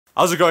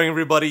How's it going,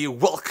 everybody?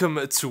 Welcome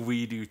to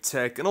We Do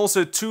Tech, and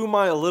also to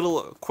my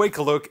little quick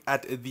look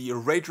at the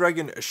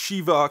Redragon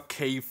Shiva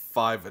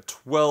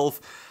K512.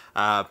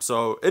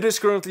 So it is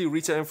currently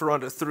retailing for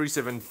around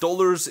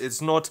 $37.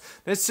 It's not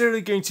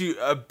necessarily going to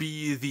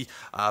be the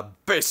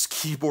best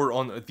keyboard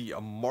on the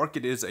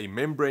market. It is a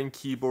membrane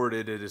keyboard.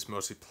 It is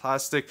mostly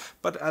plastic,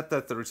 but at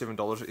that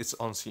 $37, it's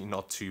honestly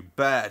not too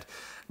bad.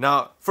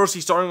 Now,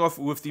 firstly, starting off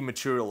with the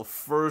material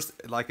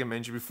first, like I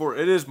mentioned before,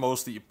 it is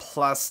mostly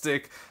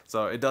plastic,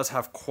 so it does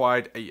have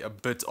quite a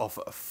bit of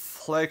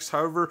flex.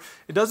 However,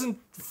 it doesn't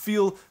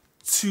feel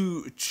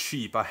too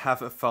cheap. I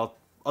have felt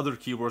other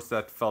keyboards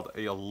that felt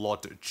a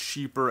lot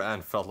cheaper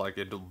and felt like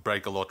it'll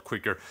break a lot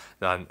quicker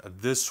than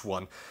this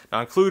one.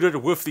 Now, included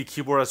with the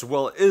keyboard as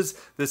well is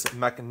this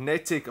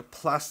magnetic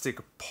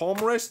plastic palm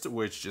rest,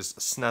 which just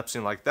snaps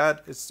in like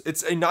that.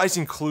 It's a nice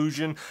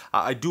inclusion.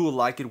 I do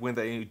like it when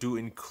they do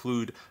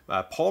include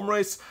palm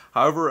rests.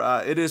 However,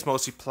 it is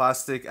mostly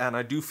plastic, and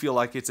I do feel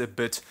like it's a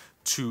bit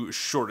too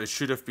short. It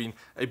should have been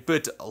a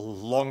bit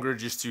longer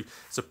just to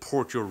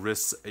support your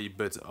wrists a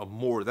bit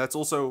more. That's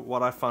also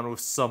what I found with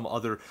some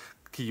other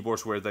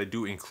keyboards where they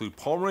do include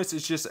palm rests.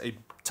 It's just a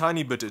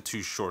tiny bit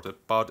too short.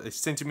 About a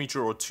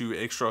centimeter or two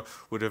extra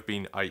would have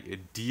been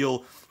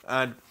ideal.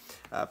 And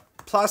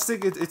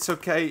plastic, it's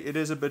okay. It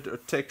is a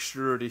bit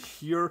textured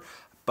here,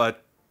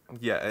 but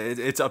yeah,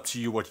 it's up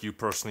to you what you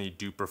personally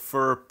do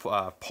prefer.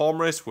 Palm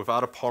rest,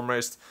 without a palm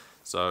rest,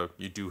 so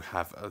you do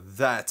have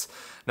that.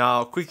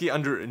 Now, quickly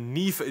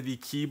underneath the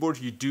keyboard,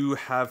 you do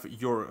have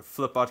your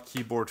flip-out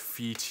keyboard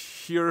feet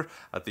here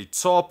at the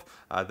top.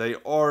 They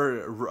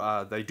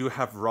do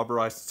have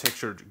rubberized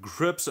textured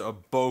grips,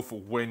 both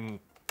when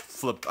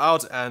flipped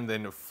out and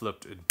then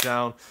flipped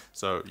down.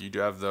 So you do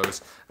have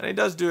those, and it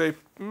does do a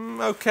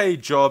okay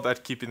job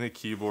at keeping the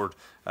keyboard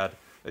at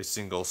a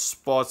single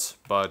spot.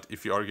 But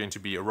if you are going to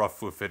be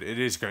rough with it, it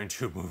is going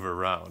to move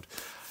around.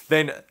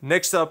 Then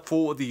next up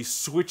for the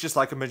switches,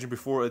 like I mentioned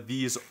before,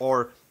 these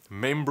are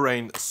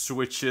membrane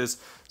switches,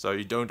 so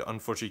you don't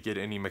unfortunately get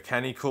any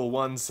mechanical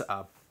ones.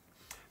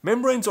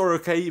 Membranes are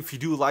okay. If you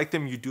do like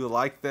them, you do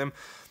like them.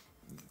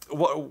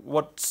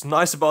 What's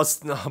nice about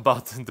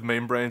the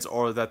membranes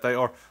are that they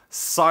are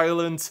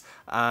silent,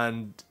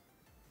 and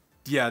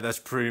yeah, that's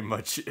pretty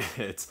much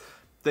it.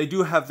 They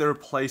do have their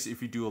place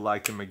if you do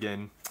like them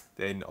again.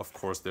 Then of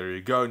course there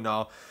you go.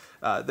 Now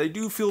they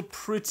do feel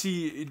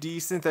pretty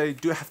decent. They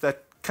do have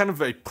that kind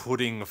of a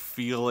pudding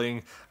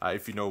feeling,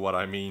 if you know what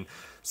I mean.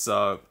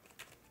 So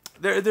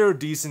they're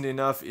decent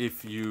enough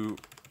if you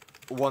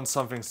want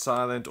something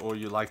silent or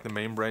you like the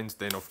membranes.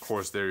 Then of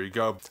course there you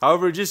go.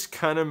 However, it just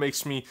kind of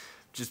makes me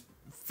just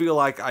feel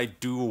like I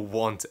do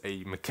want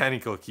a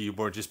mechanical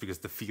keyboard, just because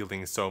the feeling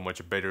is so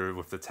much better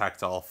with the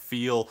tactile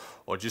feel,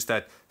 or just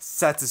that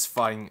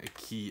satisfying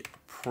key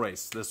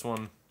press. This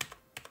one,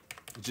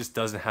 it just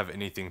doesn't have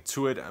anything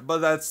to it, but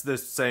that's the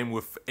same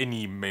with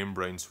any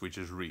membrane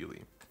switches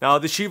really. Now,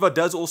 the Shiva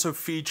does also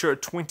feature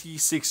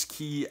 26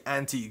 key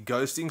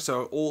anti-ghosting,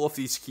 so all of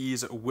these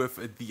keys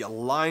with the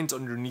lines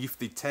underneath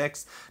the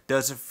text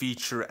does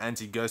feature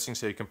anti-ghosting,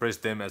 so you can press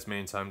them as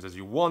many times as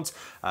you want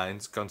in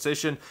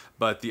concession,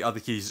 but the other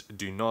keys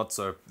do not.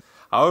 So,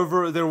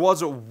 however, there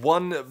was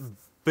one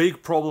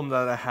big problem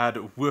that I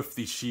had with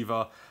the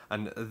Shiva,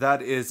 and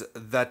that is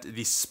that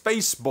the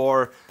space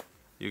bar,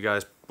 you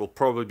guys will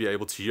probably be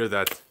able to hear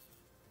that.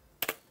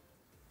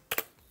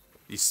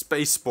 The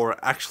spacebar,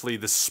 actually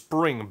the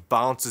spring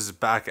bounces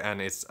back, and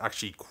it's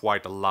actually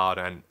quite loud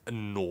and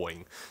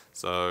annoying.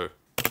 So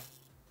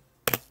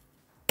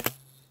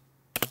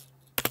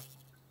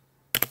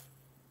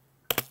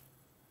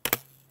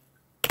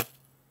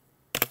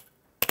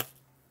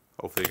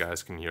hopefully you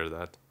guys can hear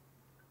that.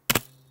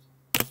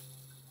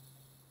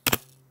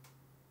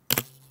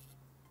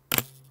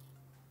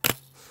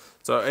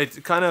 So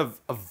it kind of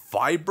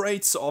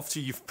vibrates after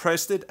you've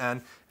pressed it,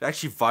 and it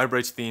actually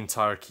vibrates the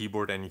entire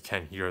keyboard, and you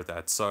can hear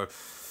that. So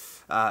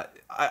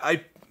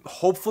I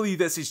hopefully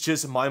this is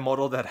just my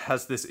model that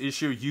has this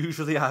issue.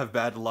 Usually I have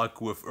bad luck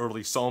with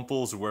early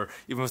samples, where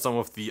even with some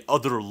of the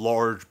other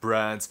large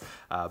brands,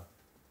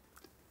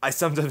 I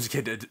sometimes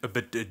get a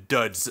bit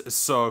duds.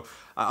 So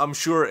I'm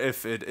sure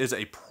if it is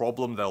a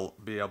problem, they'll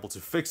be able to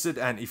fix it.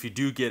 And if you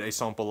do get a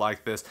sample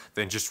like this,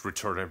 then just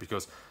return it,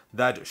 because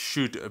that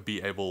should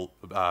be able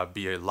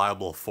be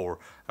liable for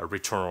a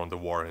return on the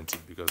warranty,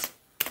 because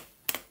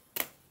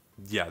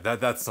yeah,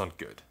 that's not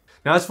good.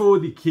 Now, as for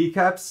the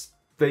keycaps,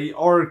 they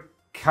are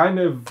kind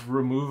of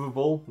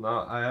removable.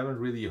 Now, I haven't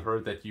really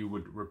heard that you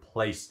would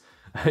replace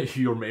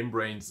your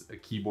membranes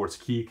keyboard's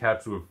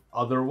keycaps with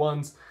other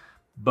ones,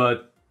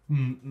 but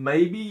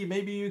maybe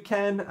you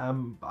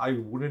can. I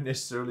wouldn't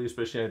necessarily,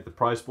 especially at the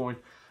price point.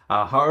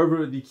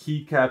 However, the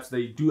keycaps,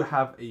 they do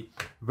have a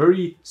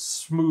very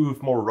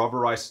smooth, more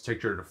rubberized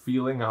textured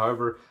feeling.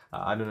 However,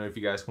 I don't know if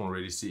you guys can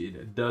already see it.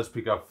 It does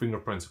pick up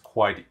fingerprints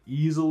quite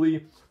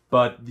easily,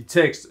 but the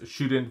text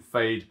shouldn't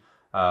fade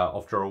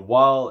after a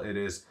while.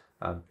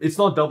 It's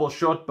not double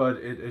shot, but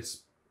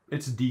it's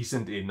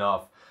decent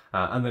enough.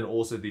 And then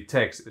also the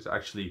text is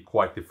actually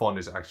the font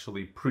is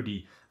actually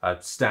pretty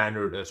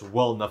standard as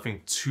well.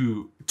 Nothing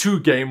too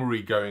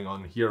gamery going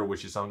on here,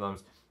 which is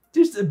sometimes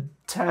just a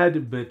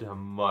tad bit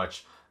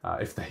much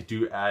if they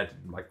do add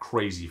like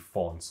crazy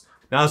fonts.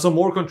 Now, some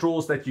more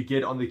controls that you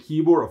get on the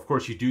keyboard. Of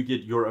course, you do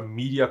get your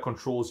media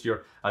controls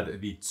here at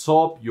the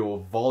top, your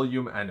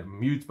volume and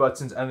mute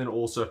buttons, and then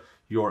also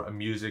your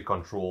music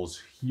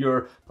controls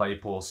here, play,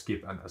 pause,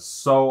 skip, and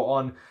so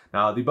on.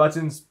 Now, the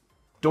buttons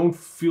don't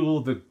feel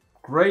the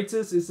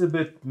greatest. It's a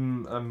bit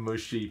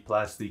mushy,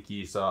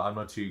 plasticky, so I'm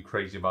not too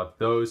crazy about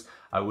those.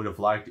 I would have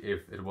liked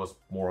if it was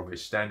more of a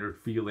standard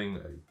feeling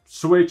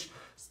switch.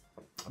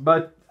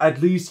 But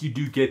at least you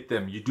do get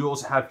them. You do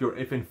also have your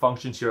FN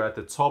functions here at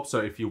the top. So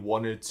if you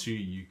wanted to,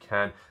 you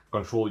can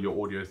control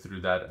your audio through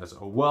that as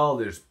well.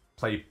 There's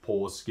play,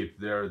 pause, skip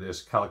there.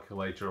 There's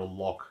calculator,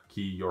 lock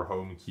key, your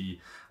home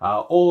key,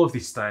 all of the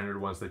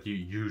standard ones that you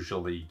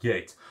usually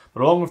get.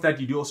 But along with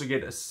that, you do also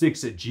get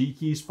 6 G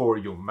keys for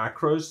your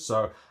macros.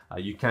 So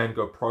you can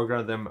go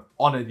program them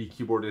on the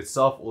keyboard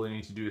itself. All you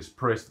need to do is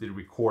press the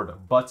record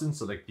button,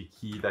 select the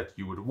key that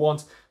you would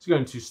want. It's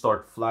going to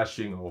start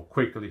flashing or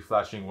quickly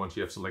flashing once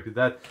you have selected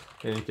that.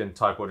 And you can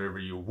type whatever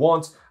you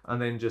want and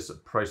then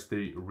just press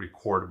the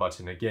record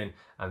button again.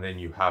 And then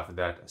you have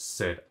that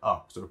set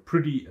up. So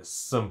pretty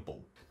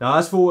simple. Now,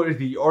 as for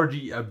the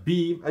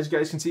RGB, as you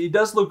guys can see, it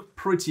does look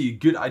pretty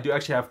good. I do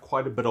actually have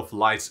quite a bit of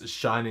lights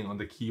shining on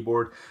the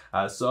keyboard.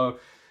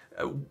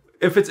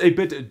 If it's a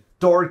bit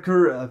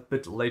darker, a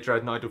bit later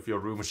at night, if your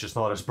room is just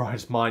not as bright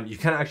as mine, you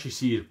can actually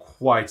see it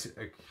quite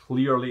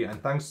clearly.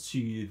 And thanks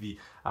to the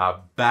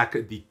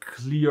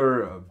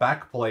clear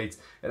back plate,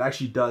 it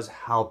actually does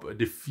help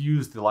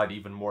diffuse the light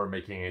even more,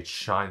 making it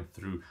shine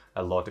through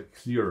a lot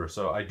clearer.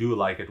 So I do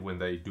like it when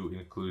they do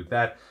include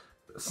that.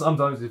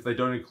 Sometimes if they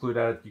don't include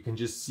that, you can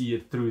just see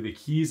it through the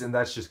keys, and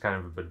that's just kind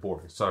of a bit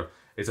boring. So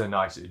it's a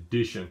nice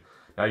addition.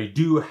 Now, you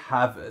do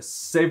have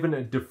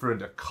 7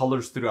 different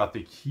colors throughout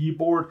the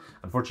keyboard.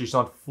 Unfortunately, it's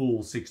not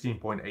full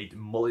 16.8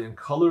 million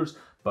colors,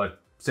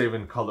 but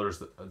 7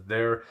 colors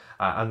there.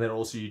 And then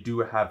also you do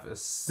have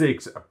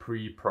 6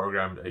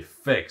 pre-programmed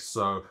effects.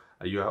 So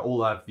you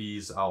all have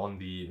these on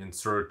the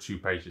insert to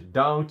page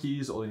down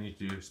keys. All you need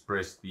to do is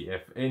press the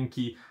FN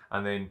key.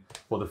 And then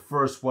for the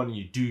first one,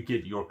 you do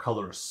get your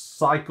color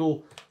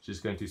cycle, which is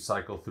going to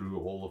cycle through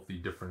all of the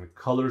different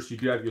colors. You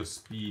do have your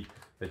speed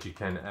that you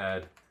can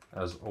add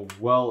as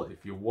well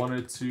if you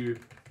wanted to.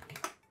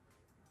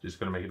 Just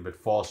gonna make it a bit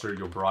faster.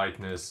 Your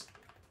brightness,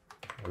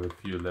 a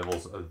few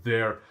levels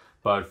there.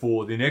 But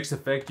for the next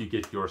effect, you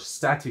get your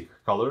static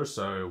color.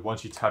 So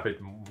once you tap it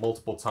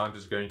multiple times,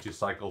 it's going to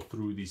cycle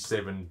through these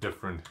 7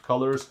 different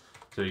colors.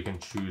 So you can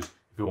choose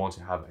if you want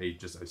to have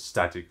just a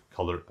static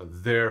color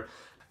there.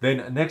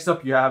 Then next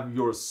up, you have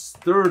your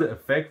third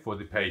effect for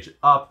the page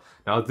up.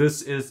 Now,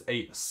 this is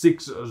a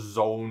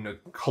 6-zone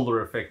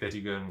color effect that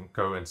you can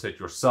go and set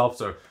yourself.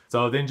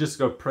 So then just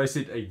go press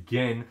it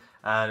again,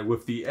 and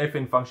with the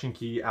FN function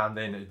key and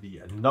then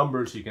the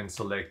numbers, you can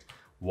select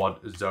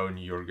what zone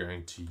you're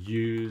going to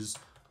use.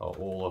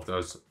 All of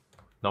those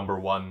number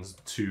 1s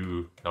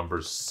to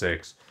number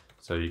 6.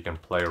 So you can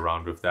play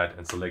around with that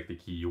and select the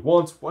key you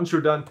want. Once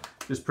you're done,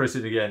 just press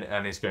it again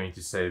and it's going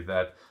to save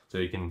that. So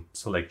you can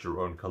select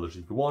your own colors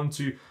if you want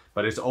to,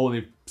 but it's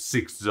only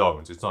 6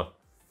 zones. It's not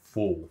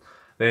full.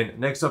 Then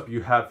next up,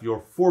 you have your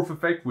 4th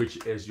effect,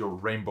 which is your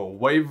rainbow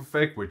wave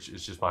effect, which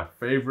is just my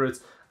favorite.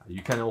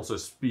 You can also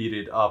speed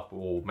it up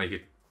or make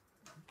it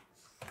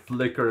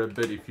flicker a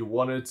bit if you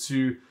wanted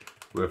to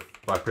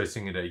by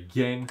pressing it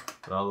again,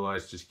 but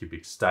otherwise just keep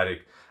it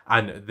static.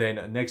 And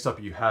then next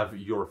up, you have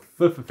your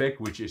 5th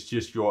effect, which is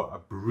just your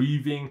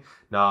breathing.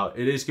 Now,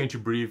 it is going to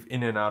breathe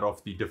in and out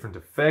of the different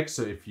effects.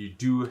 So if you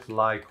do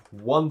like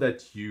one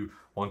that you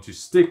want to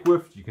stick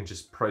with, you can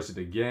just press it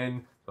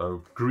again.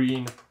 So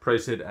green,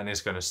 press it, and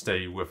it's going to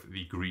stay with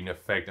the green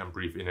effect and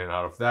breathe in and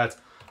out of that.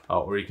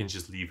 Or you can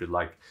just leave it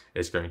like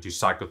it's going to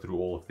cycle through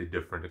all of the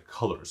different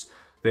colors.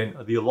 Then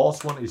the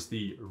last one is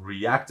the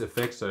react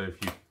effect. So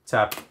if you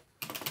tap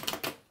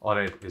on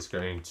it, it's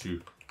going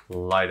to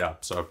light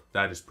up. So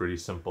that is pretty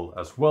simple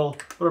as well.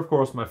 But of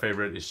course, my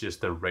favorite is just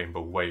the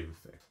rainbow wave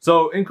effect.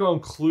 So in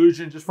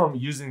conclusion, just from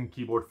using the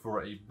keyboard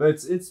for a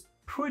bit, it's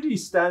pretty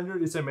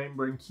standard. It's a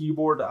membrane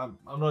keyboard. I'm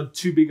not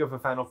too big of a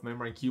fan of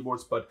membrane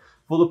keyboards, but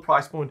for the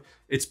price point,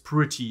 it's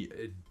pretty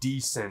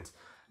decent.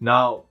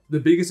 Now, the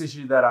biggest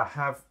issue that I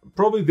have,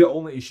 probably the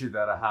only issue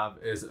that I have,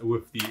 is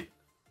with the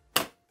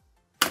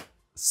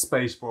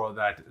space bar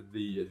that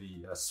the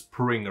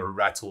spring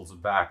rattles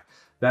back.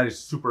 That is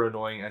super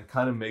annoying and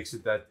kind of makes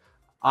it that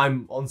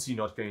I'm honestly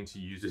not going to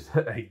use it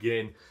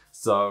again.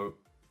 So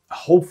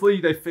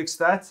hopefully they fix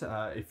that.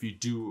 If you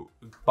do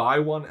buy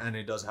one and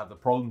it does have the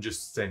problem,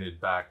 just send it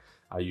back.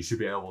 You should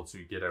be able to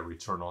get a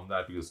return on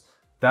that because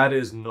that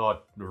is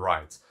not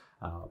right.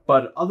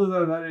 But other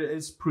than that, it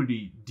is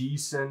pretty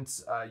decent.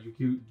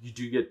 You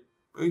do get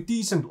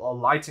decent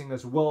lighting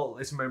as well.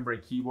 It's a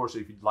membrane keyboard, so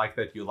if you like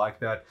that, you like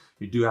that.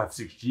 You do have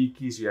 6 G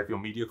keys, you have your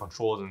media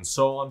controls and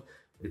so on.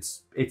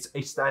 It's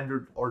a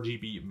standard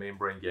RGB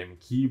membrane gaming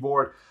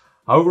keyboard.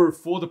 However,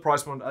 for the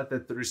price point at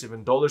that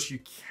 $37, you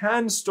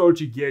can start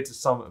to get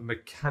some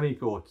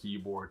mechanical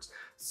keyboards.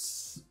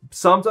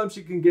 Sometimes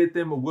you can get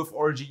them with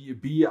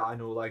RGB. I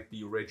know like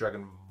the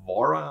Redragon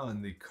Vara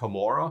and the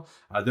Kamara.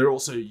 They're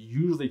also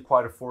usually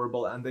quite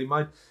affordable, and they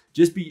might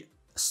just be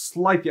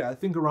slightly, I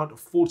think around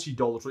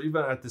 $40 or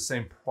even at the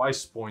same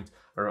price point.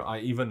 Or I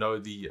even know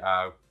the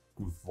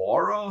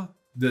Vara,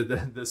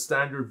 the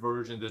standard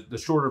version, the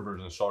shorter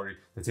version, sorry,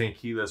 the 10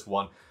 keyless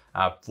one,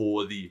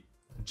 for the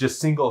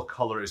just single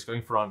color is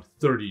going for around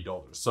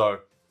 $30. So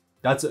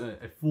that's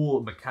a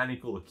full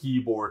mechanical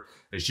keyboard.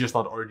 It's just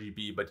not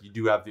RGB, but you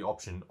do have the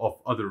option of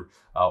other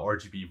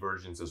RGB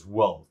versions as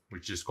well,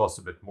 which just costs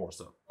a bit more.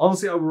 So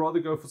honestly, I would rather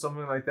go for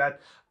something like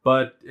that,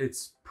 but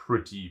it's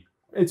pretty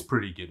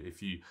good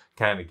if you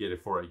kind of get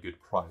it for a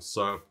good price.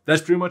 So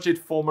that's pretty much it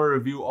for my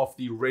review of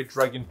the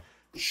Redragon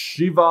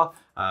Shiva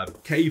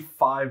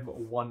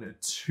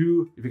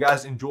K512. If you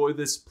guys enjoy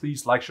this,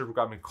 please like, share,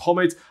 subscribe, and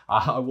comment.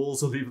 I will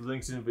also leave the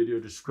links in the video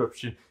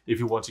description if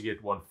you want to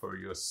get one for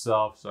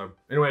yourself. So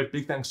anyway,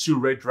 big thanks to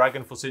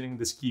Redragon for sending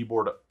this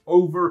keyboard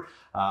over,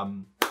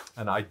 and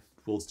I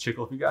will check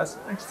off you guys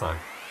next time.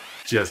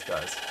 Cheers,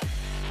 guys.